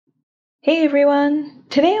Hey everyone!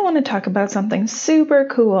 Today I want to talk about something super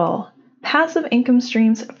cool, passive income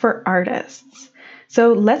streams for artists.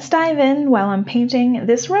 So let's dive in while I'm painting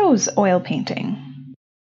this rose oil painting.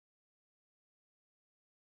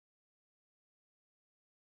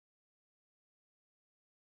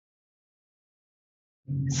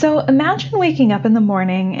 So imagine waking up in the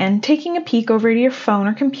morning and taking a peek over to your phone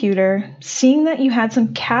or computer, seeing that you had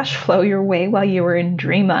some cash flow your way while you were in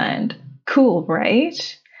dreamland. Cool,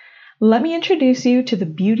 right? Let me introduce you to the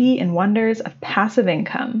beauty and wonders of passive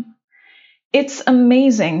income. It's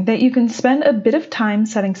amazing that you can spend a bit of time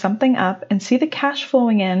setting something up and see the cash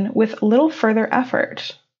flowing in with little further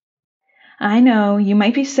effort. I know you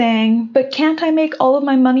might be saying, but can't I make all of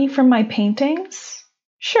my money from my paintings?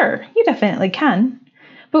 Sure, you definitely can.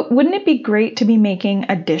 But wouldn't it be great to be making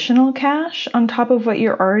additional cash on top of what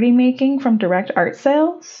you're already making from direct art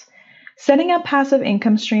sales? Setting up passive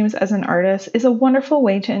income streams as an artist is a wonderful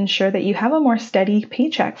way to ensure that you have a more steady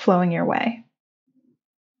paycheck flowing your way.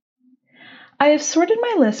 I have sorted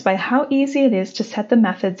my list by how easy it is to set the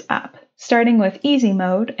methods up, starting with easy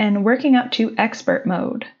mode and working up to expert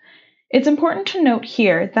mode. It's important to note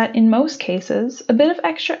here that in most cases, a bit of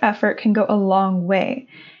extra effort can go a long way,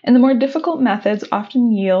 and the more difficult methods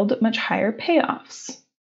often yield much higher payoffs.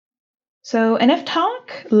 So enough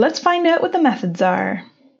talk, let's find out what the methods are.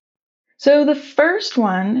 So the first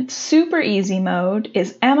one, super easy mode,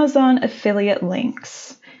 is Amazon affiliate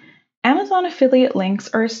links. Amazon affiliate links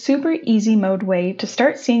are a super easy mode way to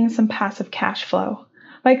start seeing some passive cash flow.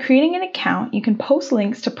 By creating an account, you can post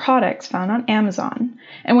links to products found on Amazon,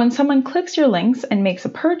 and when someone clicks your links and makes a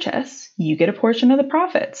purchase, you get a portion of the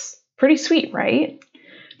profits. Pretty sweet, right?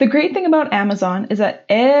 The great thing about Amazon is that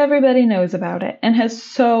everybody knows about it and has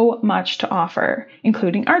so much to offer,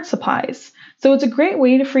 including art supplies. So it's a great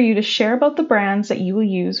way for you to share about the brands that you will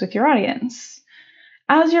use with your audience.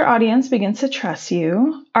 As your audience begins to trust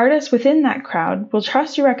you, artists within that crowd will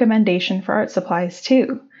trust your recommendation for art supplies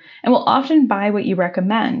too, and will often buy what you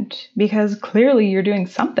recommend, because clearly you're doing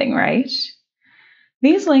something right.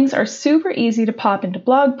 These links are super easy to pop into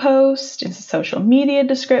blog posts, into social media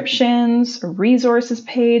descriptions, a resources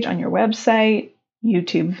page on your website,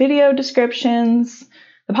 YouTube video descriptions.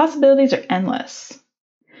 The possibilities are endless.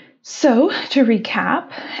 So, to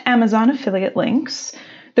recap, Amazon affiliate links.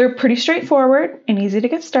 They're pretty straightforward and easy to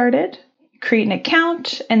get started. You create an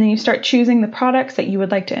account, and then you start choosing the products that you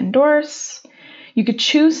would like to endorse. You could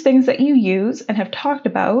choose things that you use and have talked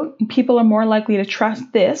about, and people are more likely to trust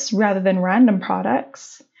this rather than random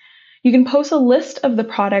products. You can post a list of the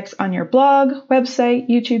products on your blog, website,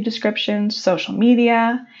 YouTube descriptions, social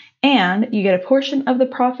media, and you get a portion of the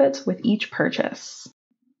profits with each purchase.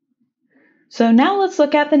 So now let's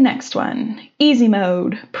look at the next one, easy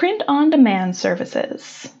mode, print-on-demand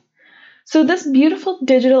services. So this beautiful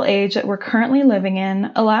digital age that we're currently living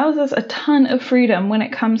in allows us a ton of freedom when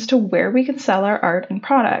it comes to where we can sell our art and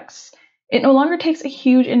products. It no longer takes a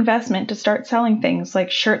huge investment to start selling things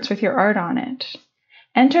like shirts with your art on it.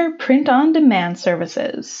 Enter print-on-demand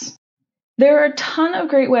services. There are a ton of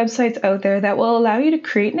great websites out there that will allow you to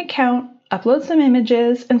create an account, upload some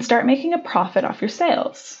images, and start making a profit off your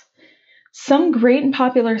sales. Some great and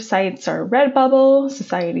popular sites are Redbubble,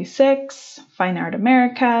 Society6, Fine Art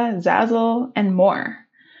America, Zazzle, and more.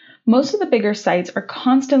 Most of the bigger sites are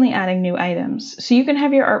constantly adding new items, so you can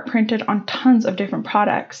have your art printed on tons of different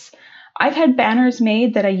products. I've had banners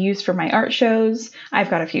made that I use for my art shows. I've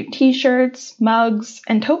got a few t-shirts, mugs,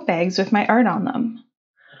 and tote bags with my art on them.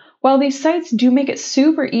 While these sites do make it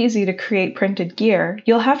super easy to create printed gear,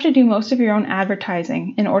 you'll have to do most of your own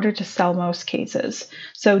advertising in order to sell most cases,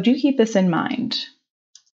 so do keep this in mind.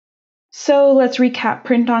 So let's recap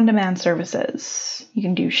print-on-demand services. You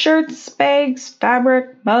can do shirts, bags,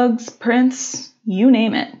 fabric, mugs, prints, you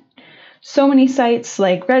name it. So many sites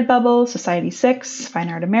like Redbubble, Society6, Fine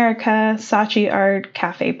Art America, Saatchi Art,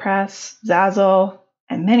 Cafe Press, Zazzle,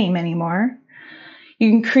 and many, many more. You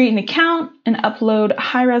can create an account and upload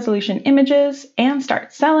high-resolution images and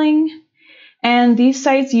start selling. And these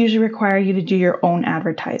sites usually require you to do your own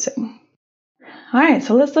advertising. All right,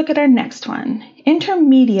 so let's look at our next one.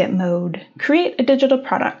 Intermediate mode, create a digital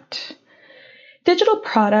product. Digital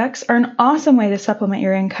products are an awesome way to supplement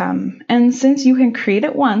your income. And since you can create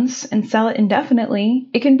it once and sell it indefinitely,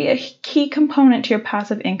 it can be a key component to your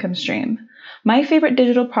passive income stream. My favorite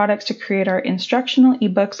digital products to create are instructional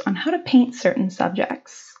ebooks on how to paint certain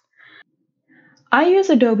subjects. I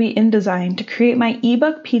use Adobe InDesign to create my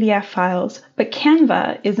ebook PDF files, but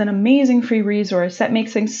Canva is an amazing free resource that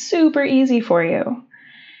makes things super easy for you.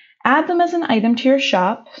 Add them as an item to your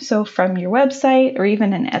shop, so from your website or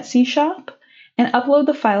even an Etsy shop, and upload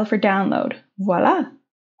the file for download. Voila!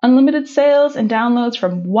 unlimited sales and downloads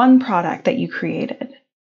from one product that you created.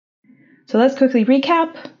 So let's quickly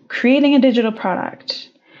recap. Creating a digital product.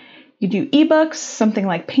 You do ebooks, something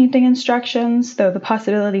like painting instructions, though the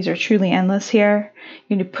possibilities are truly endless here.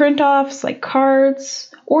 You can do print-offs like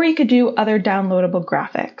cards, or you could do other downloadable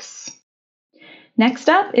graphics. Next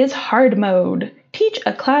up is hard mode. Teach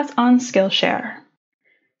a class on Skillshare.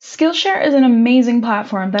 Skillshare is an amazing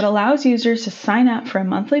platform that allows users to sign up for a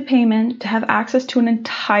monthly payment to have access to an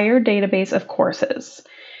entire database of courses.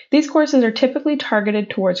 These courses are typically targeted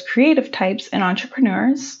towards creative types and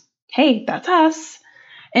entrepreneurs. Hey, that's us!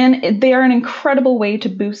 And they are an incredible way to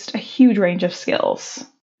boost a huge range of skills.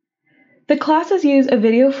 The classes use a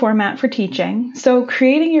video format for teaching, so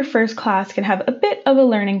creating your first class can have a bit of a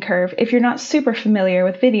learning curve if you're not super familiar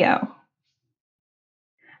with video.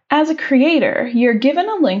 As a creator, you're given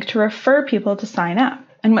a link to refer people to sign up.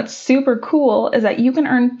 And what's super cool is that you can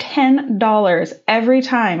earn $10 every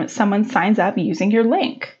time someone signs up using your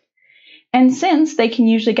link. And since they can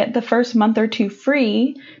usually get the first month or two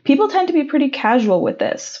free, people tend to be pretty casual with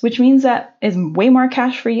this, which means that is way more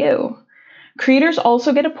cash for you. Creators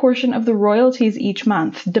also get a portion of the royalties each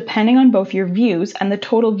month, depending on both your views and the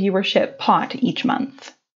total viewership pot each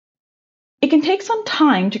month. It can take some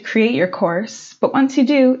time to create your course, but once you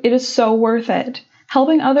do, it is so worth it.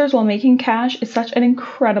 Helping others while making cash is such an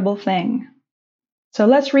incredible thing. So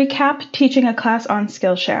let's recap teaching a class on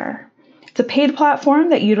Skillshare. It's a paid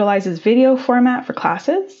platform that utilizes video format for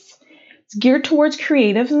classes. It's geared towards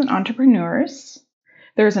creatives and entrepreneurs.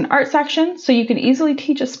 There's an art section, so you can easily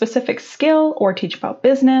teach a specific skill or teach about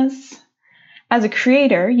business. As a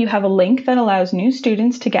creator, you have a link that allows new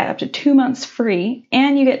students to get up to 2 months free,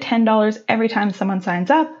 and you get $10 every time someone signs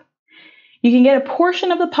up. You can get a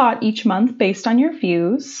portion of the pot each month based on your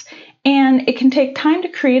views, and it can take time to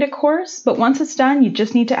create a course, but once it's done, you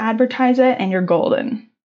just need to advertise it and you're golden.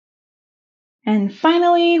 And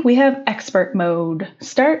finally, we have expert mode.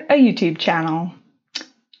 Start a YouTube channel.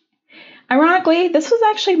 Ironically, this was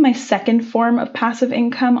actually my second form of passive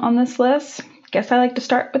income on this list. Guess I like to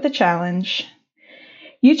start with a challenge.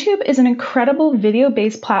 YouTube is an incredible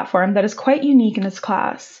video-based platform that is quite unique in its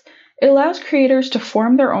class. It allows creators to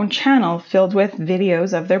form their own channel filled with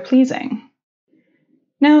videos of their pleasing.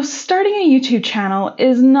 Now, starting a YouTube channel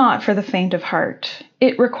is not for the faint of heart.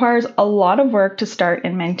 It requires a lot of work to start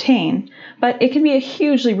and maintain, but it can be a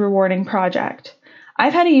hugely rewarding project.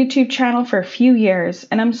 I've had a YouTube channel for a few years,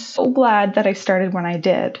 and I'm so glad that I started when I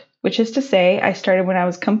did, which is to say, I started when I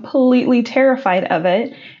was completely terrified of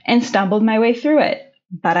it and stumbled my way through it.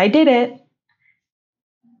 But I did it.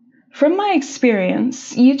 From my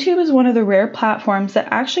experience, YouTube is one of the rare platforms that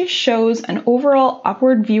actually shows an overall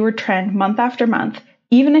upward viewer trend month after month,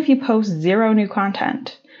 even if you post zero new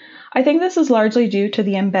content. I think this is largely due to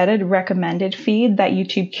the embedded recommended feed that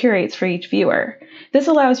YouTube curates for each viewer. This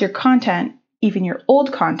allows your content, even your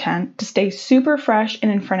old content, to stay super fresh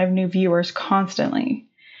and in front of new viewers constantly.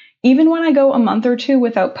 Even when I go a month or two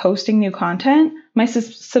without posting new content, my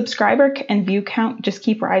subscriber and view count just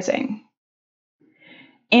keep rising.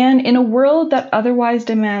 And in a world that otherwise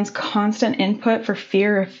demands constant input for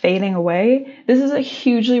fear of fading away, this is a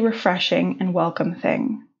hugely refreshing and welcome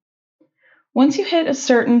thing. Once you hit a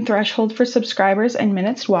certain threshold for subscribers and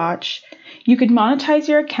minutes watched, you could monetize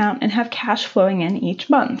your account and have cash flowing in each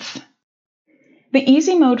month. The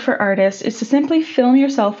easy mode for artists is to simply film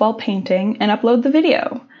yourself while painting and upload the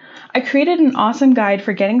video. I created an awesome guide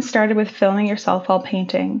for getting started with filming yourself while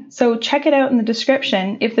painting, so check it out in the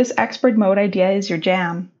description if this expert mode idea is your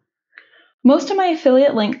jam. Most of my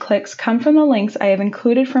affiliate link clicks come from the links I have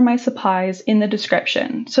included for my supplies in the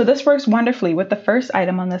description, so this works wonderfully with the first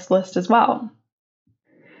item on this list as well.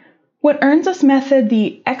 What earns this method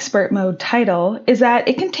the expert mode title is that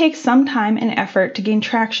it can take some time and effort to gain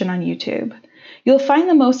traction on YouTube. You'll find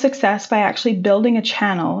the most success by actually building a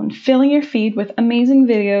channel and filling your feed with amazing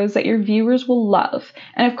videos that your viewers will love,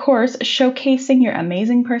 and of course, showcasing your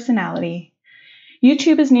amazing personality.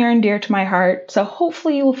 YouTube is near and dear to my heart, so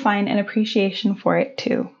hopefully you will find an appreciation for it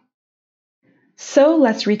too. So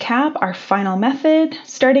let's recap our final method,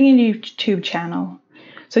 starting a YouTube channel.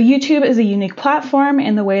 So YouTube is a unique platform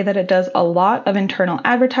in the way that it does a lot of internal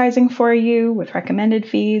advertising for you with recommended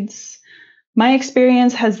feeds. My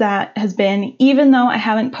experience has been, even though I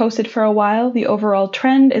haven't posted for a while, the overall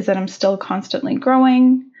trend is that I'm still constantly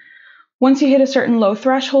growing. Once you hit a certain low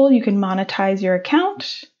threshold, you can monetize your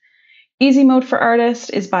account. Easy mode for artists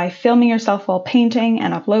is by filming yourself while painting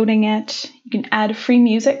and uploading it. You can add free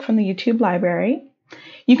music from the YouTube library.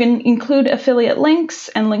 You can include affiliate links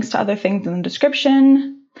and links to other things in the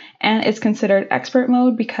description. And it's considered expert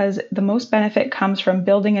mode because the most benefit comes from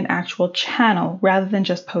building an actual channel rather than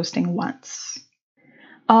just posting once.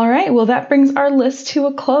 All right, well, that brings our list to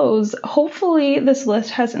a close. Hopefully, this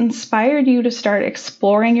list has inspired you to start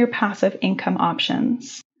exploring your passive income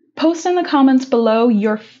options. Post in the comments below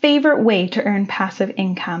your favorite way to earn passive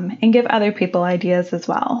income and give other people ideas as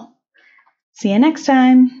well. See you next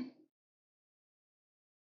time.